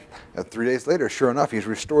then 3 days later, sure enough, he's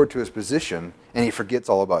restored to his position, and he forgets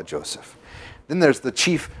all about Joseph. Then there's the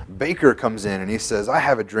chief baker comes in and he says, I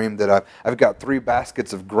have a dream that I've got 3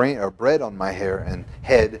 baskets of grain or bread on my hair and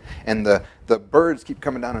head, and the birds keep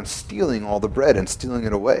coming down and stealing all the bread and stealing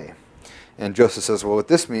it away. And Joseph says, well, what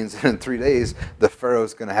this means is in 3 days, the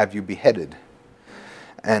Pharaoh's going to have you beheaded.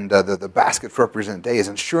 And the baskets represent days.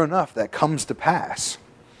 And sure enough, that comes to pass.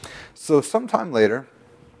 So sometime later,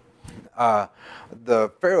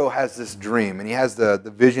 the Pharaoh has this dream, and he has the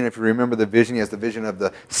vision. If you remember the vision, he has the vision of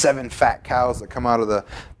the 7 fat cows that come out of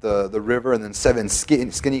the river, and then 7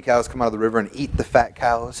 skinny cows come out of the river and eat the fat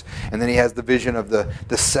cows. And then he has the vision of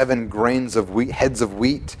the 7 grains of wheat, heads of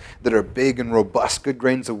wheat that are big and robust, good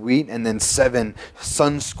grains of wheat, and then 7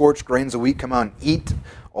 sun-scorched grains of wheat come out and eat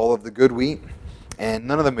all of the good wheat. And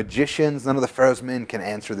none of the magicians, none of the Pharaoh's men can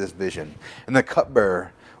answer this vision. And the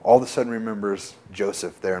cupbearer all of a sudden remembers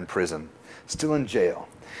Joseph there in prison, still in jail.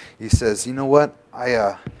 He says, you know what?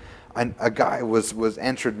 A guy was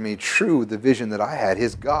answered me true the vision that I had.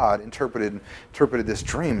 His God interpreted this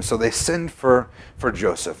dream. So they send for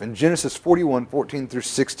Joseph. In Genesis 41:14 through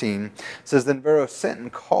 16 says, then Pharaoh sent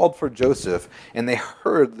and called for Joseph, and they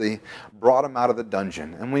hurriedly brought him out of the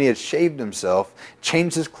dungeon. And when he had shaved himself,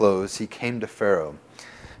 changed his clothes, he came to Pharaoh.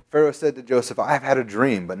 Pharaoh said to Joseph, I have had a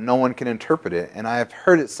dream, but no one can interpret it, and I have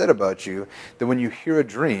heard it said about you that when you hear a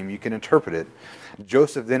dream, you can interpret it.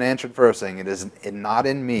 Joseph then answered Pharaoh, saying, it is not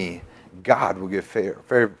in me. God will give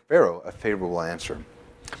Pharaoh a favorable answer.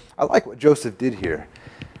 I like what Joseph did here.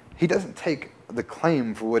 He doesn't take the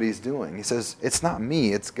claim for what he's doing. He says, it's not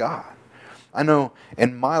me, it's God. I know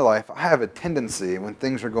in my life, I have a tendency when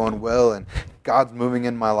things are going well and God's moving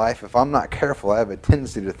in my life, if I'm not careful, I have a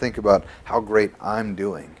tendency to think about how great I'm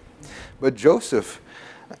doing. But Joseph,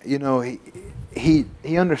 you know, he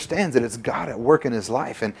understands that it's God at work in his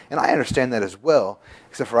life. And I understand that as well,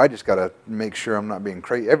 except for I just got to make sure I'm not being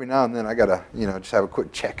crazy. Every now and then I got to, just have a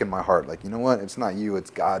quick check in my heart. Like, you know what? It's not you,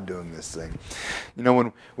 it's God doing this thing.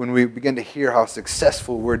 When we begin to hear how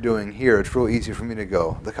successful we're doing here, it's real easy for me to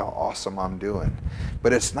go, look how awesome I'm doing.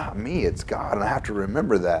 But it's not me, it's God. And I have to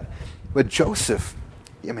remember that. But Joseph,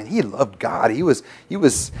 he loved God. He was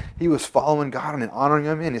following God and honoring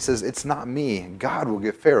him. And he says, it's not me. God will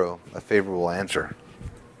give Pharaoh a favorable answer.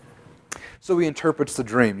 So he interprets the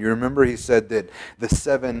dream. You remember he said that the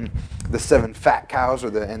seven fat cows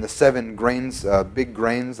and the 7 grains, big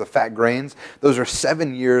grains, the fat grains, those are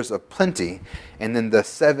 7 years of plenty. And then the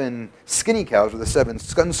 7 skinny cows, or the 7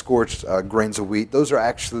 sun-scorched grains of wheat, those are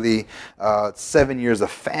actually 7 years of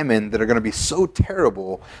famine that are going to be so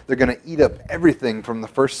terrible, they're going to eat up everything from the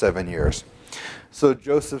first 7 years. So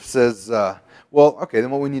Joseph says, well, okay,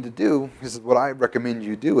 then what we need to do, is what I recommend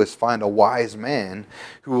you do, is find a wise man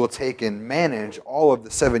who will take and manage all of the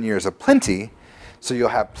 7 years of plenty, so you'll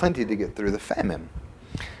have plenty to get through the famine.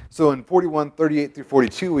 So in 41:38 through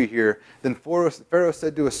 42 we hear, then Pharaoh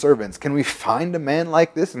said to his servants, can we find a man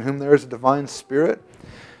like this in whom there is a divine spirit?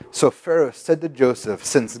 So Pharaoh said to Joseph,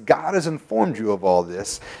 since God has informed you of all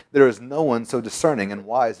this, there is no one so discerning and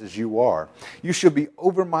wise as you are. You shall be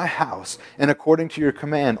over my house, and according to your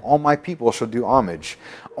command, all my people shall do homage.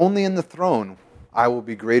 Only in the throne I will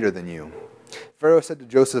be greater than you. Pharaoh said to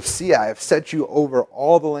Joseph, see, I have set you over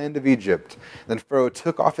all the land of Egypt. Then Pharaoh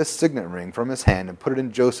took off his signet ring from his hand and put it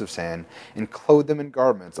in Joseph's hand and clothed him in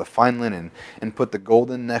garments of fine linen and put the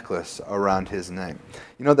golden necklace around his neck.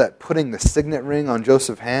 You know that putting the signet ring on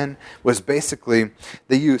Joseph's hand was basically,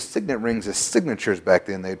 they used signet rings as signatures back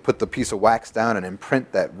then. They'd put the piece of wax down and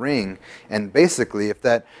imprint that ring. And basically, if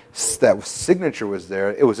that signature was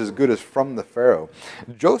there, it was as good as from the Pharaoh.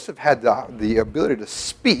 Joseph had the ability to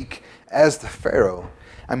speak as the Pharaoh.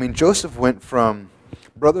 Joseph went from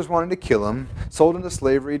brothers wanting to kill him, sold into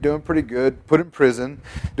slavery, doing pretty good, put in prison,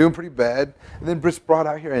 doing pretty bad, and then just brought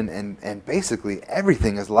out here and basically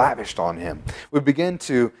everything is lavished on him. We begin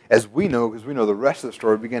to, as we know, because we know the rest of the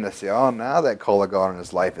story, begin to say, oh, now that call of God in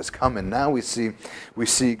his life is coming. Now we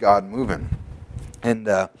see God moving.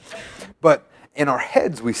 But in our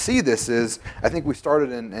heads, we see this as, I think we started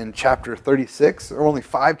in chapter 36, or only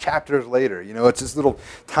 5 chapters later. It's this little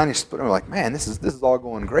tiny split, and we're like, man, this is all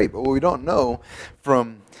going great. But what we don't know,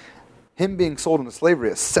 from him being sold into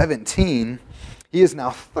slavery at 17, he is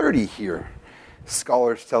now 30 here.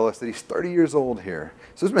 Scholars tell us that he's 30 years old here.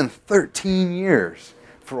 So it's been 13 years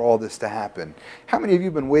for all this to happen. How many of you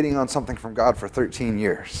have been waiting on something from God for 13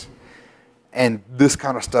 years? And this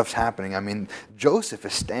kind of stuff's happening. Joseph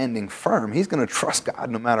is standing firm. He's going to trust God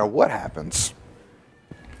no matter what happens.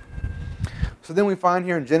 So then we find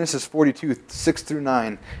here in Genesis 42, 6 through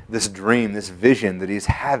 9, this dream, this vision that he's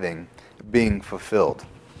having being fulfilled.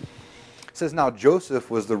 It says, now Joseph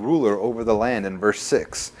was the ruler over the land in verse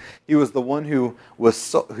 6. He was the one who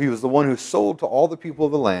sold to all the people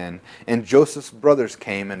of the land, and Joseph's brothers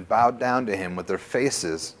came and bowed down to him with their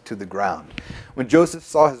faces to the ground. When Joseph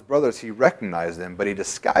saw his brothers, he recognized them, but he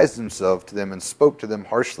disguised himself to them and spoke to them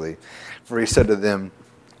harshly. For he said to them,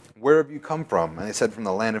 where have you come from? And they said, from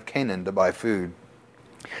the land of Canaan to buy food.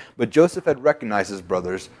 But Joseph had recognized his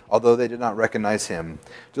brothers, although they did not recognize him.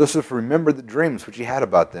 Joseph remembered the dreams which he had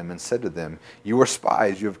about them and said to them, you are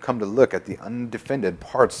spies, you have come to look at the undefended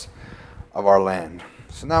parts of our land.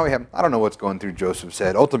 So now I don't know what's going through Joseph's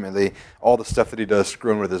head. Ultimately, all the stuff that he does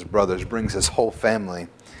screwing with his brothers brings his whole family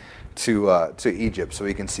to Egypt so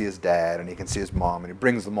he can see his dad and he can see his mom, and he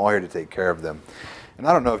brings them all here to take care of them. And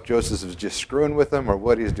I don't know if Joseph is just screwing with them or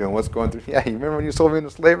what he's doing, what's going through. Yeah, you remember when you sold me into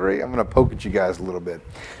slavery? I'm going to poke at you guys a little bit.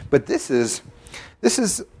 But this is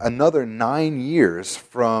another 9 years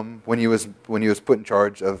from when he was put in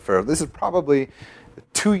charge of Pharaoh. This is probably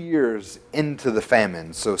 2 years into the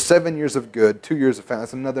famine. So 7 years of good, 2 years of famine.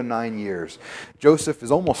 That's another 9 years. Joseph is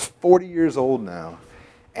almost 40 years old now,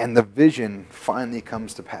 and the vision finally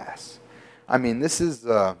comes to pass. I mean, this is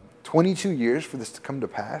 22 years for this to come to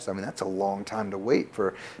pass. I mean, that's a long time to wait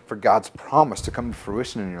for God's promise to come to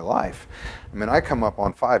fruition in your life. I mean, I come up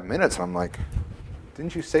on 5 minutes and I'm like,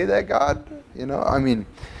 didn't you say that, God?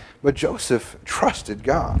 But Joseph trusted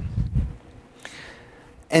God.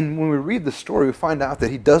 And when we read the story, we find out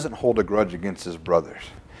that he doesn't hold a grudge against his brothers.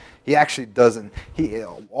 He actually doesn't.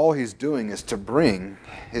 All he's doing is to bring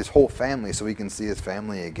his whole family so he can see his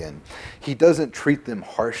family again. He doesn't treat them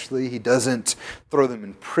harshly. He doesn't throw them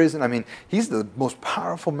in prison. I mean, he's the most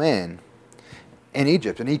powerful man in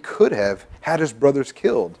Egypt, and he could have had his brothers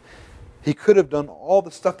killed. He could have done all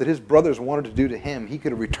the stuff that his brothers wanted to do to him. He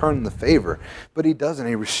could have returned the favor, but he doesn't.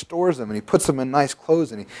 He restores them, and he puts them in nice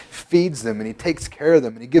clothes, and he feeds them, and he takes care of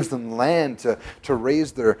them, and he gives them land to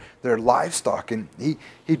raise their livestock. And he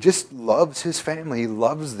just loves his family. He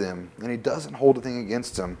loves them, and he doesn't hold a thing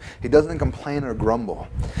against them. He doesn't complain or grumble.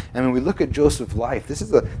 And when we look at Joseph's life, this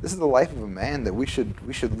is the life of a man that we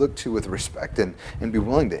should look to with respect and be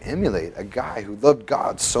willing to emulate, a guy who loved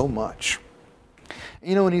God so much.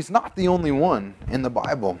 And he's not the only one in the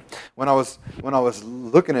Bible. When I was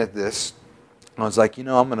looking at this, I was like, I'm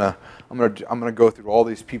gonna go through all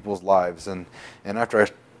these people's lives, and after I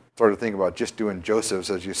started thinking about just doing Joseph's,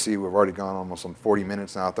 as you see, we've already gone almost on 40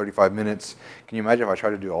 minutes now, 35 minutes. Can you imagine if I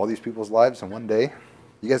tried to do all these people's lives in one day?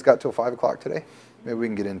 You guys got till 5 o'clock today? Maybe we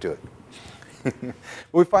can get into it.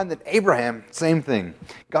 We find that Abraham, same thing.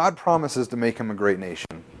 God promises to make him a great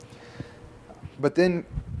nation. But then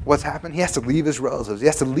what's happened? He has to leave his relatives. He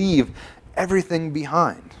has to leave everything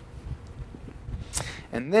behind.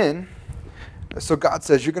 And then, so God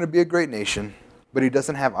says, you're going to be a great nation, but he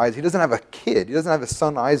doesn't have Isaac. He doesn't have a kid. He doesn't have his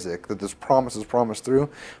son Isaac that this promise is promised through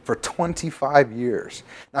for 25 years.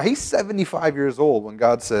 Now, he's 75 years old when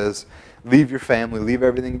God says, leave your family, leave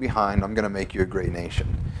everything behind. I'm going to make you a great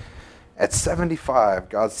nation. At 75,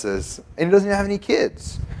 God says, and he doesn't have any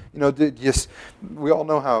kids. We all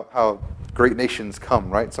know how great nations come,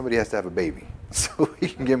 right? Somebody has to have a baby so we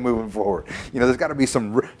can get moving forward. There's got to be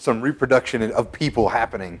some reproduction of people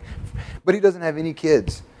happening. But he doesn't have any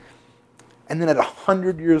kids. And then at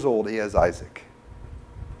 100 years old, he has Isaac.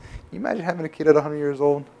 Can you imagine having a kid at 100 years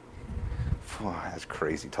old? That's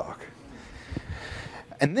crazy talk.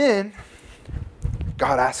 And then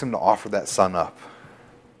God asks him to offer that son up.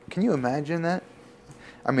 Can you imagine that?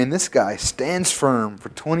 I mean, this guy stands firm for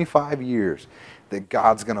 25 years that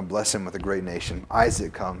God's going to bless him with a great nation.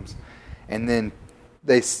 Isaac comes. And then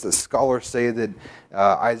the scholars say that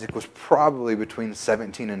Isaac was probably between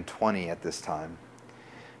 17 and 20 at this time.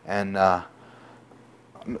 And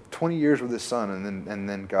 20 years with his son, and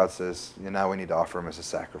then God says, now we need to offer him as a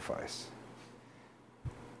sacrifice.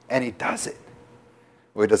 And he does it.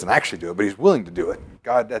 Well, he doesn't actually do it, but he's willing to do it.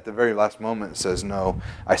 God, at the very last moment, says, no,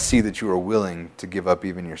 I see that you are willing to give up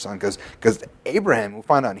even your son. Because Abraham, we'll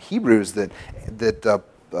find out in Hebrews that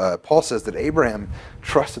Paul says that Abraham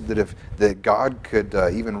trusted that God could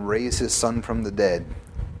even raise his son from the dead.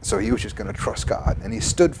 So he was just going to trust God. And he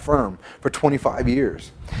stood firm for 25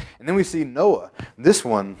 years. And then we see Noah. This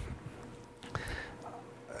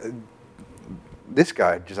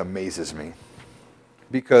guy just amazes me.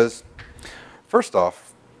 Because, first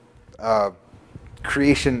off,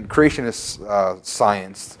 creationist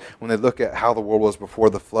science, when they look at how the world was before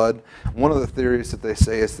the flood, one of the theories that they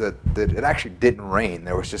say is that it actually didn't rain.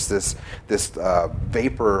 There was just this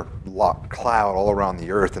vapor cloud all around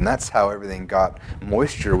the earth, and that's how everything got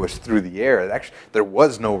moisture, was through the air. There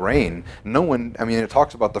was no rain. No one, it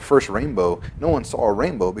talks about the first rainbow. No one saw a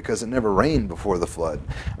rainbow because it never rained before the flood.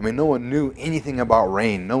 No one knew anything about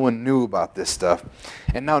rain. No one knew about this stuff.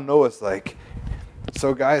 And now Noah's like,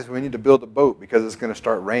 so guys, we need to build a boat because it's going to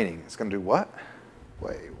start raining. It's going to do what?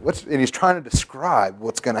 Wait, and he's trying to describe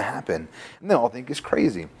what's going to happen. And they all think he's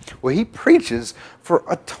crazy. Well, he preaches for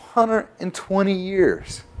 120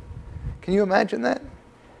 years. Can you imagine that?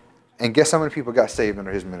 And guess how many people got saved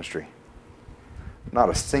under his ministry? Not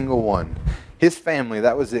a single one. His family,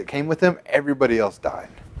 that was it, came with him. Everybody else died.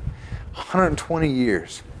 120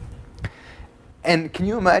 years. And can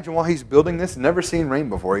you imagine while he's building this, never seen rain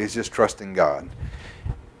before, he's just trusting God.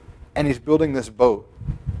 And he's building this boat.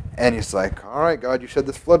 And he's like, all right, God, you said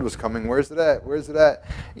this flood was coming. Where's it at? Where's it at?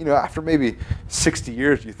 After maybe 60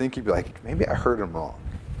 years, you think he'd be like, maybe I heard him wrong.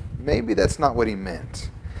 Maybe that's not what he meant.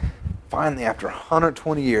 Finally, after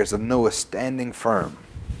 120 years of Noah standing firm.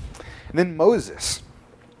 And then Moses.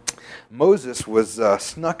 Moses was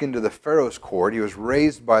snuck into the Pharaoh's court. He was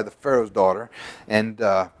raised by the Pharaoh's daughter. And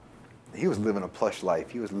he was living a plush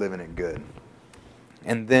life. He was living it good.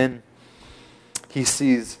 And then he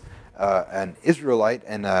sees an Israelite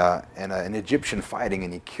and an Egyptian fighting,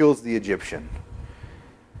 and he kills the Egyptian.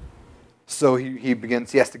 So he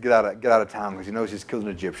has to get out of town because he knows he's killed an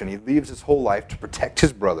Egyptian. He leaves his whole life to protect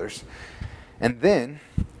his brothers. And then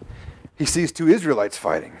he sees two Israelites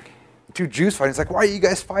fighting, two Jews fighting. He's like, why are you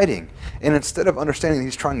guys fighting? And instead of understanding that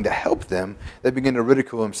he's trying to help them, they begin to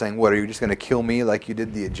ridicule him, saying, what, are you just going to kill me like you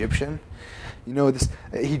did the Egyptian?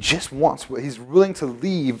 He just wants, he's willing to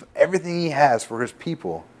leave everything he has for his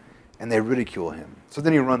people, and they ridicule him. So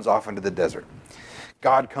then he runs off into the desert.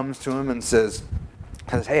 God comes to him and says,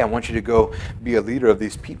 hey, I want you to go be a leader of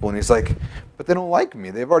these people. And he's like, but they don't like me.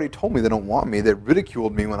 They've already told me they don't want me. They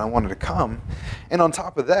ridiculed me when I wanted to come. And on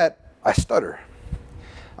top of that, I stutter.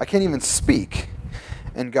 I can't even speak.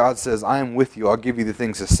 And God says, I am with you. I'll give you the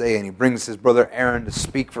things to say. And he brings his brother Aaron to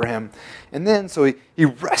speak for him. And then so he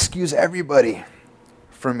rescues everybody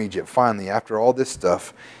from Egypt, finally, after all this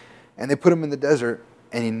stuff. And they put him in the desert,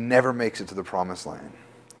 and he never makes it to the promised land.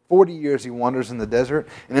 40 years he wanders in the desert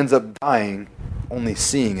and ends up dying only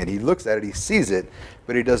seeing it. He looks at it, he sees it,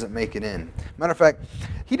 but he doesn't make it in. Matter of fact,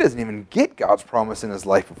 he doesn't even get God's promise in his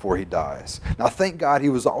life before he dies. Now, thank God he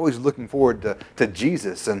was always looking forward to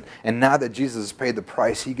Jesus, and now that Jesus has paid the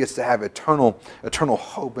price, he gets to have eternal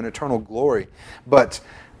hope and eternal glory. But,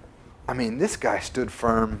 this guy stood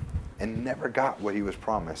firm and never got what he was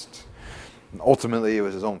promised. Ultimately, it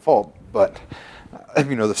was his own fault, but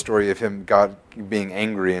you know the story of him, God being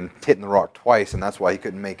angry and hitting the rock twice, and that's why he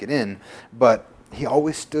couldn't make it in. But he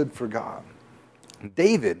always stood for God.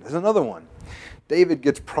 David is another one. David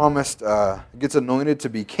gets promised, gets anointed to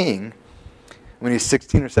be king when he's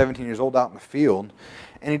 16 or 17 years old out in the field,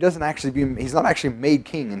 and he's not actually made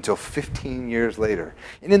king until 15 years later.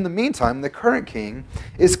 And in the meantime, the current king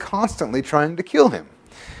is constantly trying to kill him.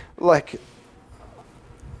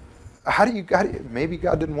 Maybe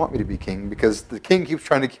God didn't want me to be king because the king keeps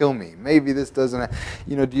trying to kill me. Maybe this doesn't,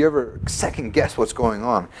 do you ever second guess what's going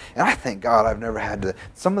on? And I thank God I've never had to.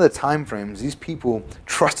 Some of the time frames these people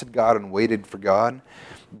trusted God and waited for God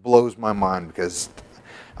blows my mind, because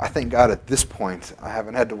I thank God at this point I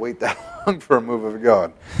haven't had to wait that long for a move of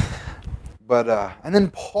God. But, and then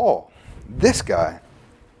Paul, this guy,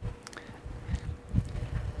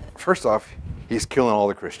 first off, he's killing all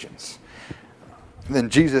the Christians. Then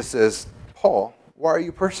Jesus says, Paul, why are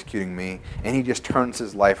you persecuting me? And he just turns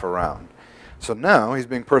his life around. So now he's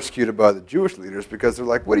being persecuted by the Jewish leaders because they're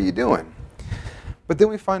like, what are you doing? But then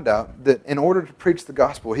we find out that in order to preach the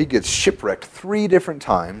gospel, he gets shipwrecked 3 different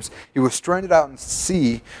times. He was stranded out in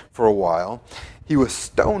sea for a while. He was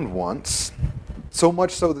stoned once, so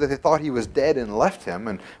much so that they thought he was dead and left him.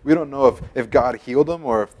 And we don't know if God healed him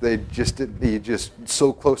or if he just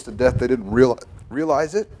so close to death they didn't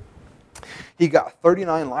realize it. He got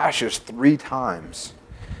 39 lashes 3 times.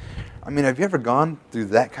 Have you ever gone through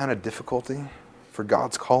that kind of difficulty for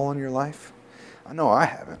God's call in your life? I know I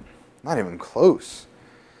haven't. Not even close.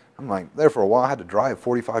 I'm like, there for a while, I had to drive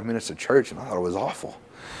 45 minutes to church, and I thought it was awful.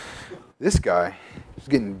 This guy was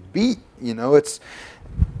getting beat.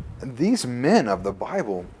 These men of the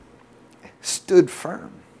Bible stood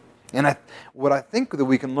firm. And what I think that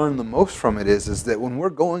we can learn the most from it is that when we're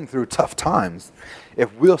going through tough times,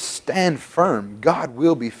 if we'll stand firm, God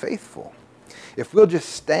will be faithful. If we'll just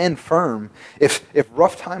stand firm, if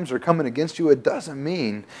rough times are coming against you, it doesn't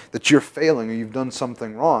mean that you're failing or you've done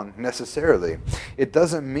something wrong necessarily. It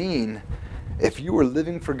doesn't mean if you are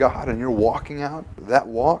living for God and you're walking out that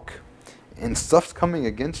walk and stuff's coming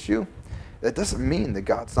against you, that doesn't mean that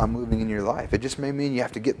God's not moving in your life. It just may mean you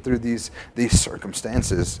have to get through these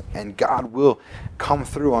circumstances, and God will come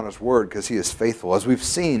through on His word because He is faithful, as we've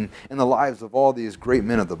seen in the lives of all these great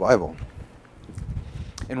men of the Bible.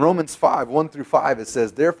 In Romans 5, 1-5, it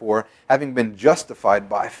says, "Therefore, having been justified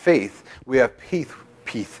by faith, we have peace.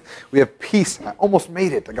 We have peace. I almost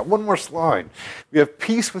made it. I got one more slide. We have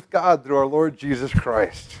peace with God through our Lord Jesus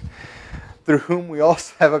Christ, through whom we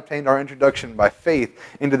also have obtained our introduction by faith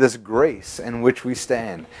into this grace in which we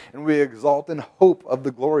stand. And we exalt in hope of the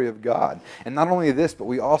glory of God. And not only this, but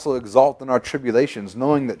we also exalt in our tribulations,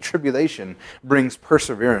 knowing that tribulation brings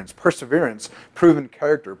perseverance. Perseverance, proven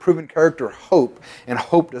character, hope, and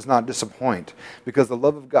hope does not disappoint, because the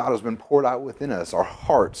love of God has been poured out within us, our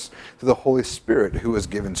hearts, through the Holy Spirit who is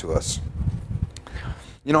given to us."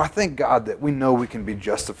 You know, I thank God that we know we can be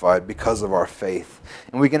justified because of our faith.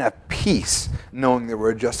 And we can have peace knowing that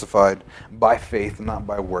we're justified by faith, not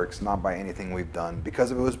by works, not by anything we've done.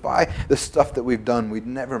 Because if it was by the stuff that we've done, we'd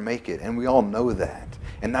never make it. And we all know that.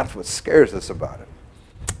 And that's what scares us about it.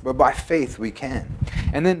 But by faith, we can.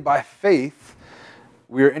 And then by faith,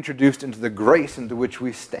 we are introduced into the grace into which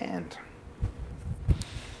we stand.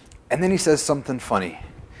 And then he says something funny.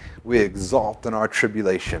 We exalt in our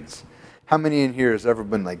tribulations. How many in here has ever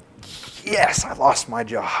been like, yes, I lost my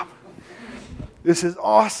job. This is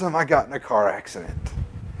awesome. I got in a car accident.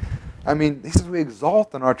 I mean, he says we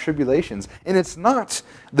exalt in our tribulations. And it's not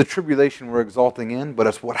the tribulation we're exalting in, but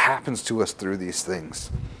it's what happens to us through these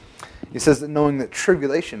things. He says that knowing that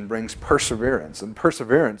tribulation brings perseverance, and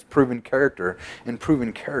perseverance, proven character, and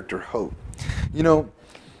proven character, hope. You know,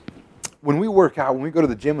 when we work out, when we go to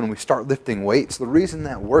the gym and we start lifting weights, the reason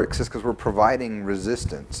that works is because we're providing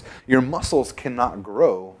resistance. Your muscles cannot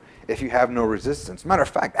grow if you have no resistance. Matter of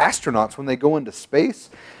fact, astronauts, when they go into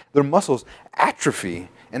space, their muscles atrophy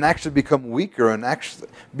and actually become weaker, and actually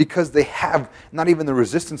because they have not even the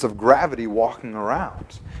resistance of gravity walking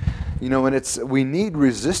around. You know, and we need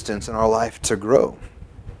resistance in our life to grow.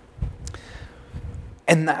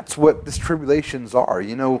 And that's what these tribulations are.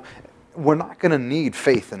 You know, we're not going to need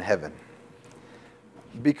faith in heaven,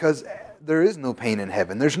 because there is no pain in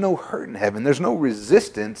heaven. There's no hurt in heaven. There's no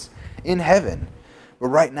resistance in heaven. But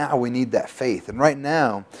right now we need that faith. And right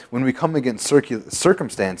now, when we come against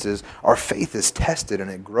circumstances, our faith is tested and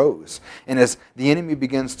it grows. And as the enemy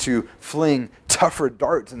begins to fling tougher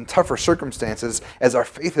darts and tougher circumstances, as our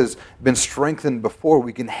faith has been strengthened before,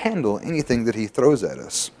 we can handle anything that he throws at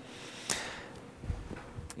us.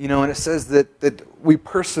 You know, and it says that we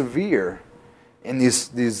persevere in these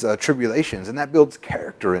tribulations, and that builds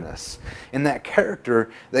character in us. And that character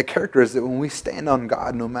is that when we stand on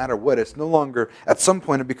God, no matter what, it's no longer, at some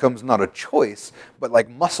point it becomes not a choice, but like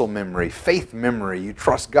muscle memory, faith memory. You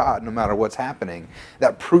trust God no matter what's happening.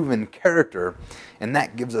 That proven character, and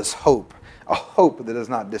that gives us hope, a hope that does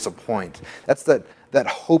not disappoint. That's that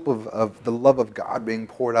hope of the love of God being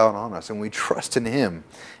poured out on us, and we trust in Him.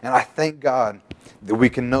 And I thank God that we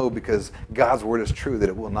can know, because God's word is true, that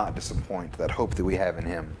it will not disappoint, that hope that we have in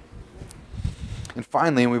Him. And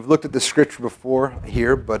finally, and we've looked at the scripture before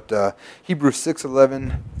here, but Hebrews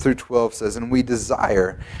 6:11-12 says, "And we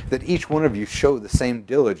desire that each one of you show the same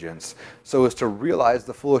diligence, so as to realize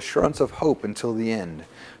the full assurance of hope until the end,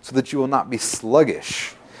 so that you will not be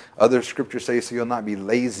sluggish." Other scriptures say, so you'll not be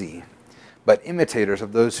lazy, but imitators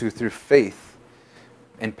of those who through faith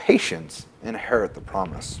and patience inherit the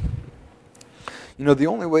promise. You know, the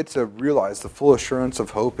only way to realize the full assurance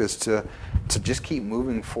of hope is to just keep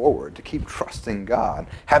moving forward, to keep trusting God.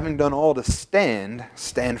 Having done all to stand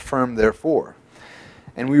firm therefore.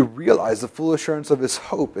 And we realize the full assurance of His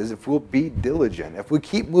hope is if we'll be diligent. If we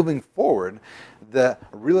keep moving forward, the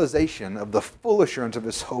realization of the full assurance of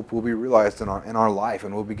His hope will be realized in our life,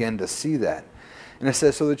 and we'll begin to see that. And it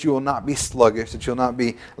says, so that you will not be sluggish, that you'll not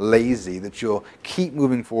be lazy, that you'll keep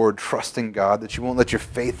moving forward, trusting God, that you won't let your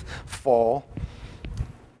faith fall,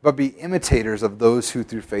 but be imitators of those who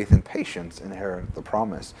through faith and patience inherit the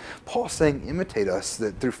promise. Paul's saying, imitate us,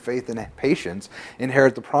 that through faith and patience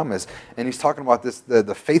inherit the promise. And he's talking about this,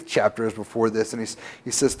 the faith chapters before this, and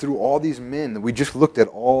he says, through all these men, that we just looked at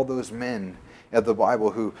all those men of the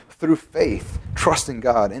Bible who, through faith, trusting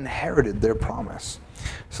God, inherited their promise.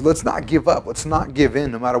 So let's not give up. Let's not give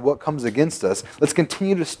in no matter what comes against us. Let's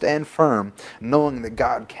continue to stand firm, knowing that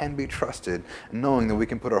God can be trusted, knowing that we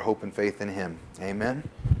can put our hope and faith in Him. Amen?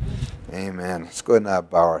 Amen. Let's go ahead and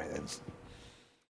bow our heads.